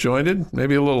little disjointed,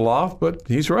 maybe a little off, but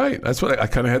he's right. That's what I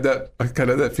kind of had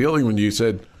that feeling when you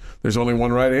said there's only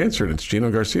one right answer, and it's Gino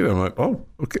Garcia. I'm like, oh,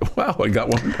 okay, wow, I got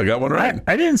one right.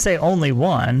 I didn't say only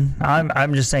one.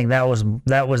 I'm just saying that was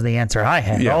the answer I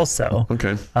had. Yeah. Also.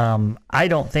 Okay. I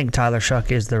don't think Tyler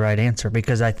Shuck is the right answer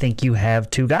because I think you have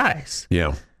two guys.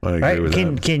 Yeah, I agree with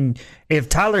that. If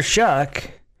Tyler Shuck,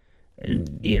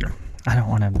 I don't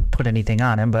want to put anything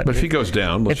on him, but if he goes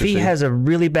down, if he has a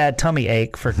really bad tummy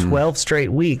ache for 12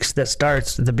 straight weeks that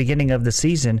starts at the beginning of the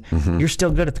season, you're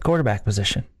still good at the quarterback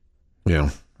position.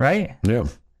 Yeah. Right? Yeah.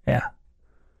 Yeah.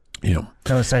 Yeah.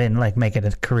 Notice I didn't make it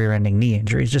a career-ending knee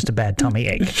injury. It's just a bad tummy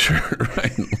ache. Sure,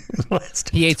 right.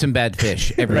 He ate some bad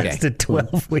fish every day. Lasted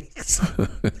 12 weeks.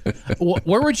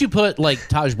 Where would you put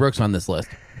Taj Brooks on this list?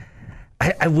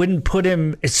 I wouldn't put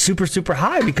him super, super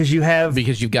high because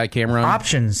you've got Cameron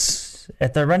options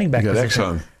at the running back position.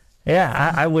 Exxon.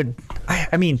 Yeah, I would.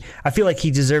 I mean, I feel like he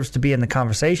deserves to be in the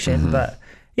conversation, but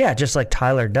yeah, just like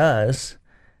Tyler does.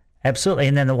 Absolutely.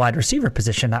 And then the wide receiver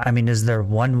position. I mean, is there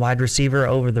one wide receiver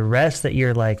over the rest that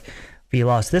you're like, if you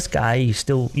lost this guy,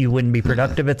 you wouldn't be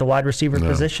productive at the wide receiver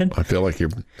position? I feel like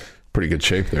you're in pretty good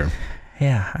shape there.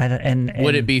 Yeah. And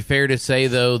would it be fair to say,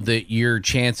 though, that your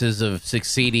chances of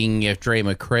succeeding if Dre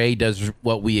McCray does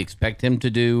what we expect him to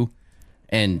do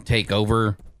and take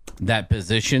over that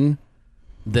position,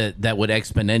 that would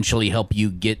exponentially help you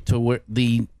get to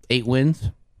the 8 wins?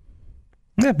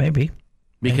 Yeah, maybe.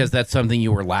 Because that's something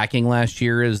you were lacking last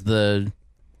year, is the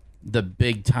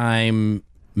big time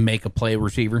make a play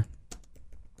receiver.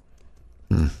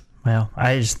 Well,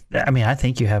 I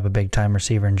think you have a big time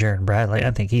receiver in Jared Bradley.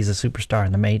 I think he's a superstar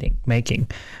in the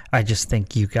making. I just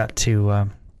think you got to,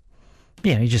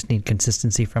 you just need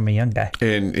consistency from a young guy.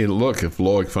 And look, if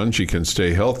Loic Fouonji can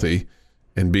stay healthy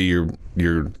and be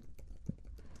your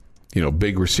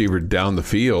big receiver down the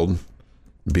field,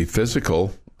 be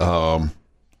physical.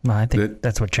 Well, I think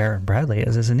that's what Jared Bradley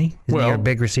is, isn't he? Isn't he a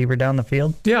big receiver down the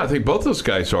field? Yeah, I think both those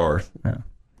guys are. Yeah.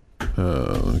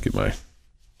 Let me get my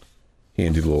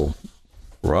handy little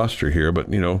roster here.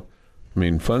 But,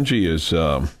 Fouonji is,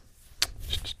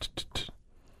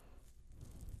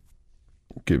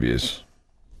 give you his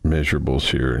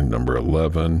measurables here. Number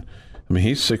 11. I mean,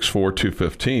 he's 6'4",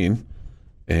 215.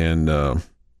 And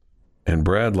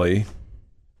Bradley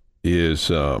is,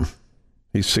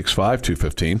 he's 6'5",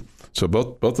 215. So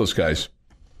both those guys,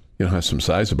 have some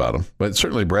size about them. But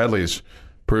certainly Bradley has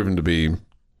proven to be,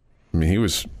 he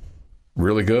was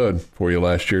really good for you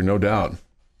last year, no doubt.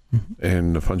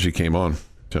 And Fouonji came on.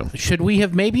 So. Should we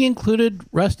have maybe included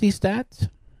Rusty Stats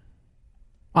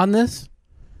on this?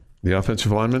 The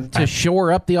offensive lineman? To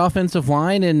shore up the offensive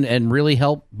line and really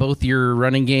help both your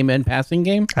running game and passing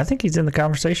game? I think he's in the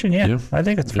conversation, yeah. I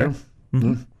think it's fair. Yeah.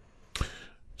 Mm-hmm.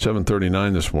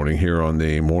 7:39 this morning here on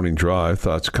the Morning Drive.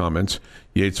 Thoughts, comments.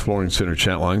 Yates Flooring Center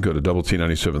chat line. Go to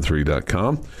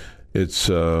doublet973.com. It's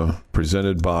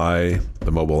presented by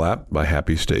the mobile app by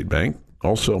Happy State Bank.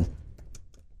 Also,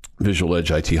 Visual Edge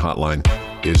IT hotline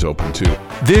is open too.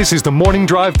 This is the Morning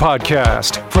Drive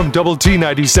podcast from Double T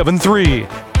 97.3,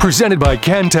 presented by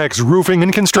Cantex Roofing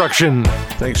and Construction.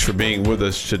 Thanks for being with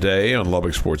us today on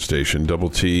Lubbock Sports Station, Double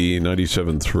T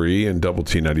 97.3 and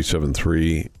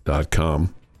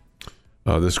doublet973.com.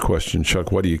 This question,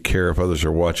 Chuck, what do you care if others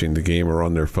are watching the game or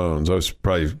on their phones? I was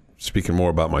probably speaking more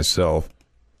about myself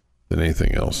than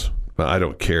anything else. But I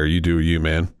don't care. You do you,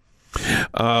 man.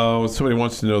 Somebody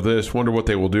wants to know this. Wonder what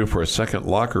they will do for a second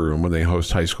locker room when they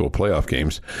host high school playoff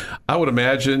games. I would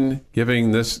imagine,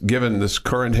 given this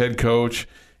current head coach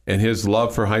and his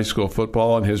love for high school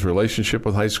football and his relationship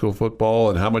with high school football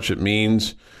and how much it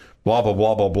means, blah, blah,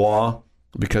 blah, blah, blah,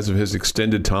 because of his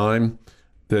extended time,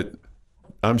 that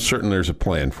I'm certain there's a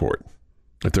plan for it,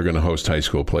 that they're going to host high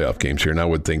school playoff games here. And I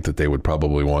would think that they would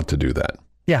probably want to do that.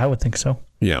 Yeah, I would think so.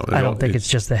 Yeah, I don't think it's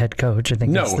just the head coach. I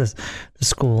think it's the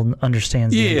school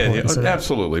understands the importance of that.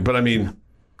 Absolutely. But I mean,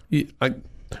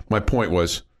 my point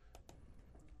was,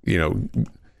 given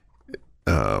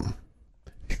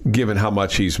how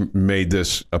much he's made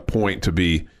this a point to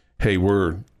be, hey,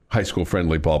 we're high school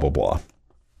friendly, blah, blah, blah.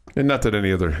 And not that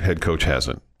any other head coach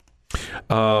hasn't.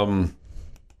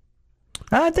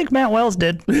 I think Matt Wells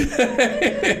did.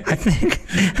 I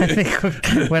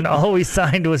think when all we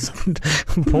signed was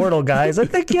portal guys, I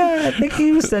think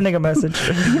he was sending a message.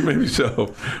 Maybe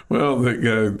so. Well,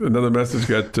 another message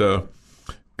got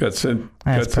sent.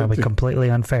 That's probably completely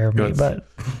unfair of me, but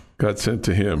got sent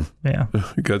to him. Yeah,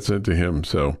 got sent to him.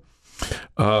 So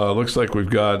looks like we've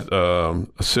got a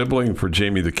sibling for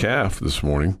Jamie the Calf this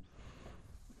morning.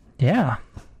 Yeah.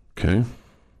 Okay.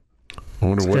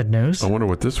 Good news. I wonder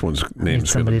what this one's name's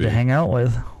somebody going to be. to hang out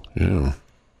with. Yeah.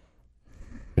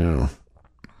 I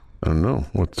don't know.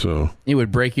 What's It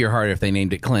would break your heart if they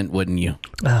named it Clint, wouldn't you?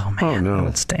 Oh man, Oh, no. that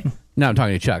would sting. No, I'm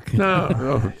talking to Chuck. no,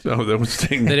 that would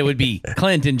sting. That it would be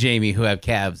Clint and Jamie who have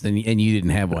calves, and you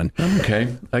didn't have one. Okay,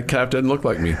 that calf doesn't look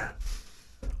like me.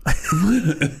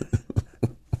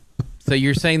 So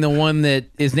you're saying the one that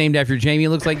is named after Jamie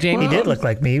looks like Jamie? He did look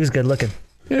like me. He was good looking.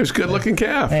 Yeah, he was a good-looking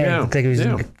calf. I Yeah, think he was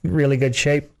in really good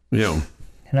shape. Yeah.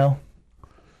 Yeah.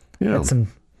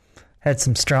 Had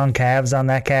some strong calves on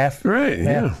that calf. Right.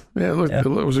 Yeah. Look, it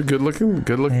was a good-looking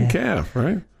calf,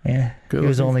 right? Yeah. He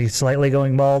was only slightly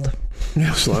going bald.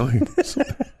 Yeah, slightly.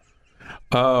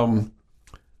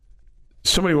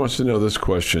 Somebody wants to know this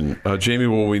question. Jamie,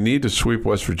 will we need to sweep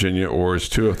West Virginia, or is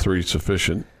 2 of 3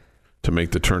 sufficient to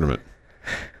make the tournament?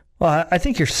 Well, I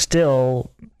think you're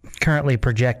still currently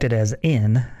projected as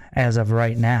of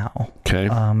right now. Okay.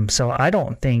 So I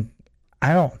don't think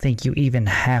you even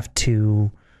have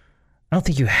to. I don't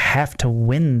think you have to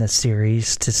win the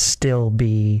series to still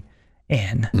be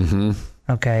in. Mm-hmm.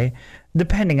 Okay,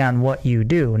 depending on what you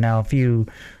do. Now, if you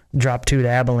drop 2 to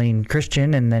Abilene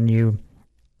Christian and then you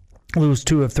lose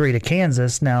 2 of 3 to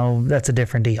Kansas, now that's a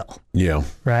different deal. Yeah.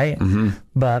 Right. Mm-hmm.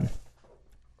 But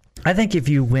I think if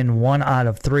you win 1 out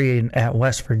of 3 at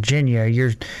West Virginia,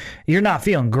 you're not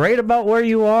feeling great about where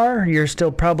you are. You're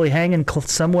still probably hanging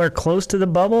somewhere close to the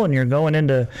bubble, and you're going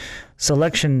into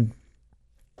selection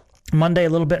Monday a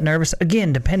little bit nervous.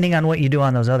 Again, depending on what you do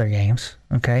on those other games,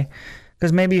 okay?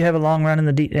 Because maybe you have a long run in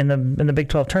the Big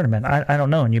 12 tournament. I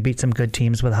don't know, and you beat some good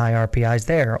teams with high RPIs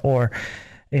there, or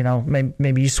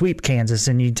maybe you sweep Kansas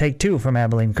and you take 2 from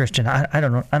Abilene Christian. I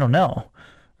don't know,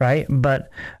 right? But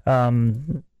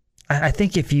I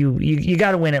think if you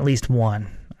got to win at least 1,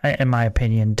 in my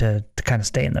opinion, to kind of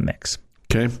stay in the mix.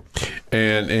 Okay.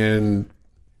 And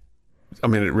I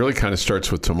mean, it really kind of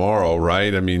starts with tomorrow,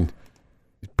 right? I mean,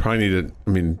 you probably need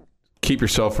to, keep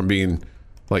yourself from being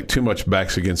like too much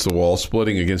backs against the wall.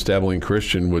 Splitting against Abilene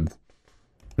Christian would,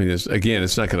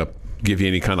 it's not going to give you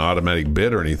any kind of automatic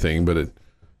bid or anything, but it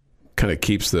kind of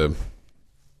keeps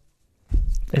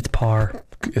It's par.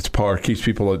 It's par. Keeps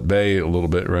people at bay a little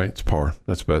bit, right? It's par.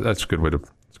 That's a good way to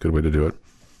do it.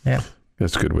 Yeah,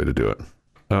 that's a good way to do it.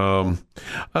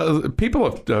 People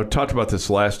have talked about this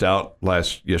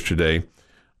yesterday.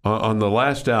 On the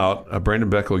last out, Brandon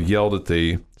Beckel yelled at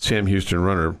the Sam Houston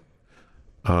runner.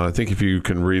 I think if you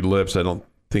can read lips, I don't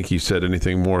think he said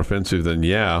anything more offensive than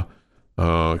 "yeah."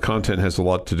 Content has a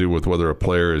lot to do with whether a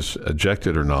player is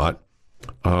ejected or not.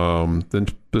 Then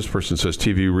this person says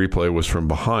TV replay was from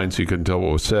behind, so you couldn't tell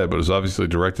what was said, but it was obviously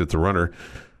directed at the runner.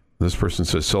 This person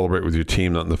says celebrate with your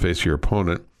team, not in the face of your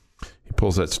opponent. He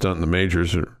pulls that stunt in the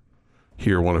majors.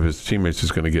 Here, one of his teammates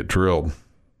is going to get drilled.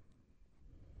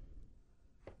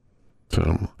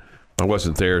 So I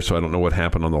wasn't there, so I don't know what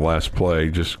happened on the last play.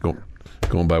 Just going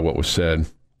by what was said,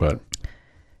 but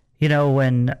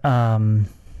when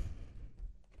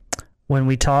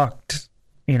we talked.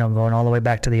 Going all the way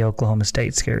back to the Oklahoma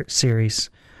State series,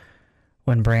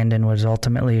 when Brandon was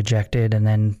ultimately ejected and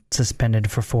then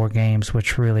suspended for 4 games,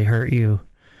 which really hurt you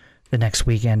the next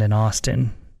weekend in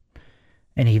Austin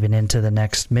and even into the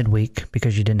next midweek,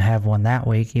 because you didn't have one that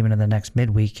week, even in the next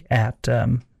midweek at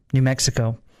New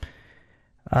Mexico.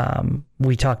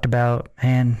 We talked about,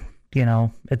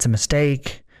 it's a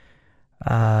mistake.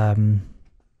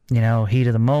 Heat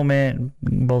of the moment.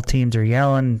 Both teams are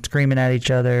yelling, screaming at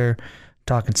each other,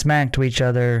 talking smack to each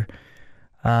other.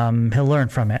 He'll learn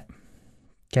from it.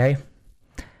 Okay?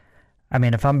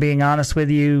 If I'm being honest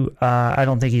with you, I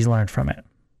don't think he's learned from it.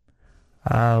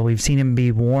 We've seen him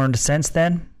be warned since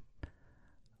then.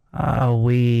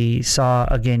 We saw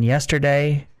again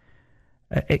yesterday.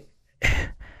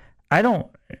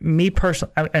 Me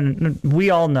personally, and we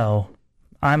all know,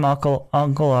 I'm Uncle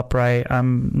Upright.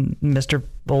 I'm Mr.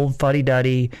 Old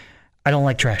Fuddy-Duddy. I don't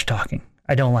like trash talking.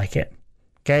 I don't like it.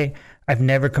 Okay? I've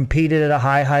never competed at a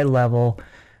high level.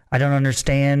 I don't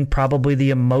understand probably the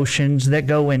emotions that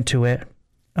go into it.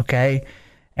 Okay?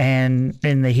 And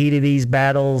in the heat of these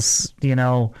battles,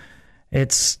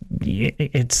 it's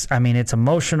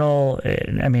emotional.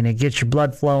 It gets your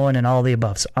blood flowing and all the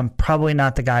above. So I'm probably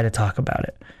not the guy to talk about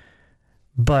it.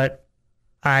 But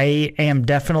I am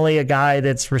definitely a guy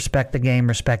that's respect the game,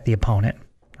 respect the opponent.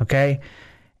 Okay?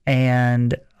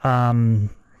 And I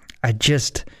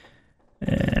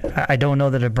don't know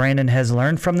that Brandon has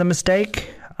learned from the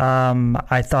mistake.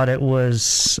 I thought it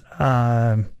was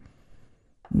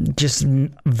just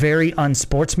very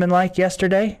unsportsmanlike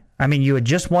yesterday. You had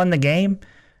just won the game.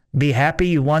 Be happy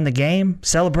you won the game.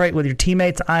 Celebrate with your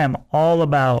teammates. I am all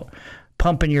about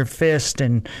pumping your fist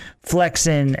and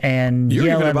flexing and You're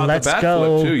yelling, even about let's the bat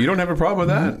go. flip too. You don't have a problem with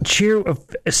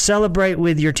that? Celebrate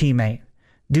with your teammate.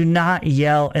 Do not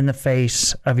yell in the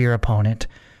face of your opponent.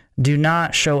 Do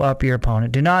not show up your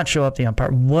opponent. Do not show up the umpire.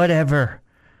 Whatever.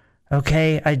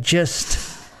 Okay? I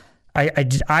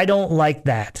don't like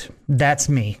that. That's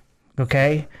me.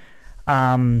 Okay?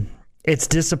 It's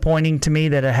disappointing to me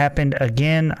that it happened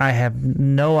again. I have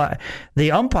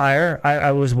the umpire,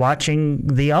 I was watching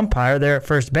the umpire there at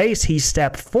first base. He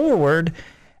stepped forward.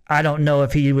 I don't know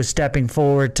if he was stepping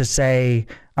forward to say,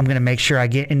 I'm going to make sure I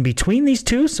get in between these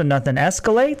two so nothing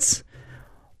escalates,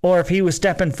 or if he was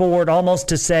stepping forward almost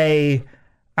to say,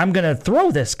 I'm going to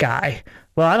throw this guy.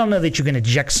 Well, I don't know that you can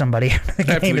eject somebody after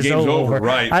the game is over.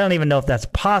 Right. I don't even know if that's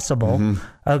possible.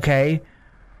 Mm-hmm. Okay.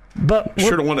 But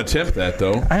sure don't want to tempt that,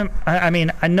 though.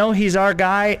 I know he's our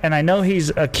guy, and I know he's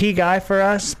a key guy for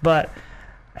us, but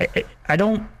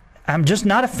I'm just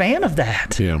not a fan of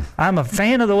that. Yeah. I'm a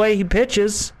fan of the way he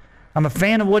pitches. I'm a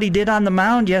fan of what he did on the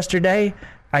mound yesterday.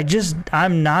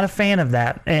 I'm not a fan of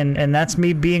that, and that's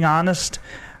me being honest.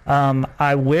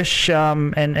 I wish,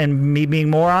 and me being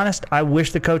more honest, I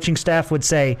wish the coaching staff would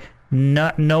say,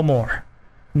 no more.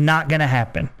 Not going to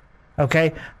happen.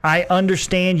 Okay? I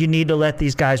understand you need to let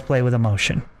these guys play with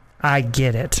emotion. I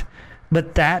get it.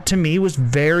 But that, to me, was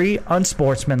very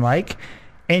unsportsmanlike,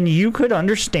 and you could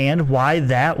understand why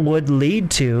that would lead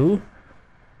to,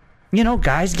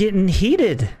 guys getting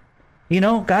heated.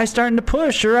 Guys starting to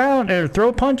push around or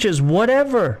throw punches,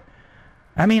 whatever.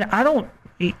 In all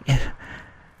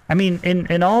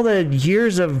the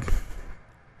years of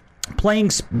playing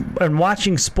and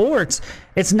watching sports,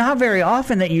 it's not very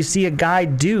often that you see a guy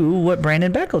do what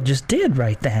Brandon Beckel just did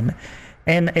right then,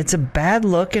 and it's a bad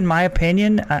look in my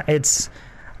opinion. It's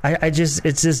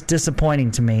just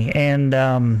disappointing to me, and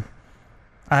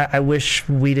I wish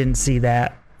we didn't see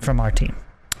that from our team.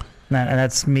 And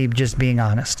that's me just being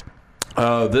honest.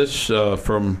 This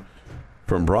from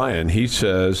Brian. He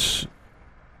says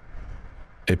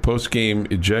a post-game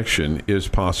ejection is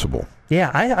possible. Yeah,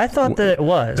 I thought that it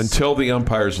was. Until the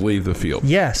umpires leave the field.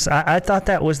 Yes, I thought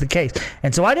that was the case.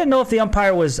 And so I didn't know if the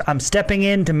umpire was, I'm stepping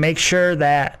in to make sure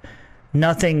that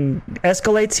nothing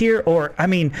escalates here, or,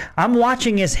 I'm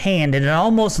watching his hand, and it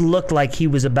almost looked like he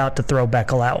was about to throw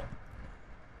Beckel out.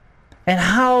 And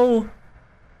how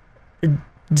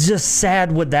just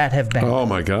sad would that have been? Oh,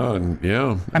 my God.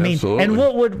 Yeah, absolutely. And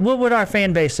what would our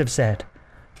fan base have said?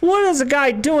 What is a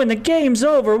guy doing? The game's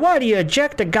over. Why do you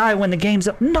eject a guy when the game's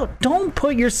up? No, don't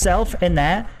put yourself in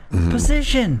that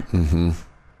position. Mm-hmm.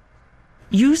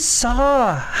 You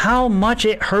saw how much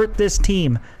it hurt this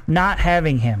team not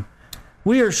having him.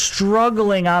 We are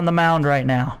struggling on the mound right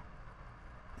now.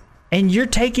 And you're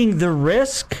taking the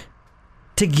risk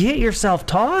to get yourself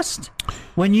tossed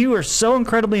when you are so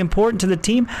incredibly important to the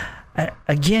team.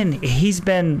 Again, he's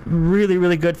been really,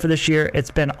 really good for this year. It's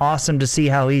been awesome to see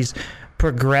how he's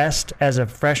progressed as a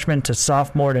freshman to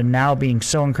sophomore to now being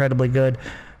so incredibly good.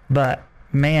 But,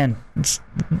 man,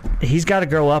 he's got to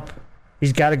grow up.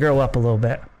 He's got to grow up a little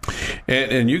bit.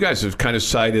 And you guys have kind of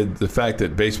cited the fact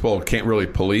that baseball can't really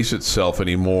police itself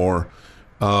anymore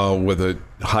with a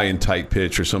high and tight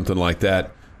pitch or something like that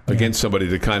against somebody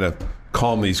to kind of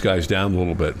calm these guys down a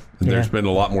little bit. And there's been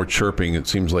a lot more chirping, it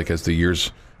seems like, as the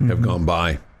years have gone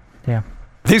by. Yeah.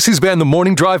 This has been the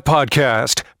Morning Drive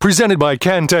Podcast, presented by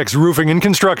Cantex Roofing and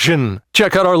Construction.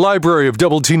 Check out our library of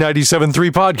Double T 97.3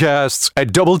 podcasts at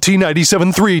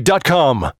doublet97.3.com.